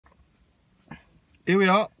here we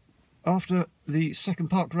are after the second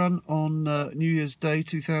park run on New Year's Day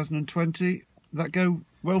 2020. That go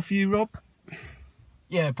well for you, Rob?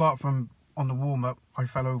 Yeah, apart from on the warm-up I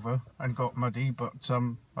fell over and got muddy, but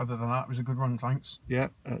other than that it was a good run, thanks. Yeah,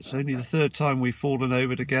 it's only the third time we've fallen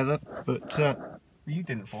over together, but you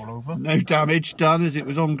didn't fall over. No damage done, as it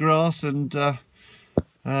was on grass, and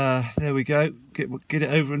there we go. Get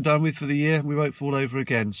it over and done with for the year. We won't fall over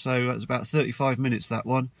again. So that's about 35 minutes, that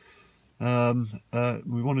one. We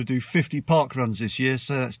want to do 50 park runs this year,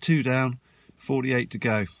 so that's 2 down, 48 to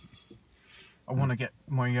go. I want to get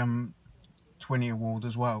my 20 award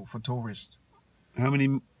as well for tourist. How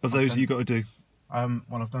many of those have you got to do? Well,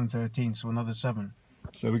 I've done 13, so another 7.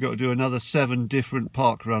 So we've got to do another 7 different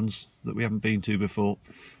park runs that we haven't been to before.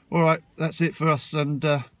 All right, that's it for us, and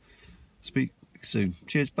speak soon.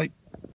 Cheers, bye.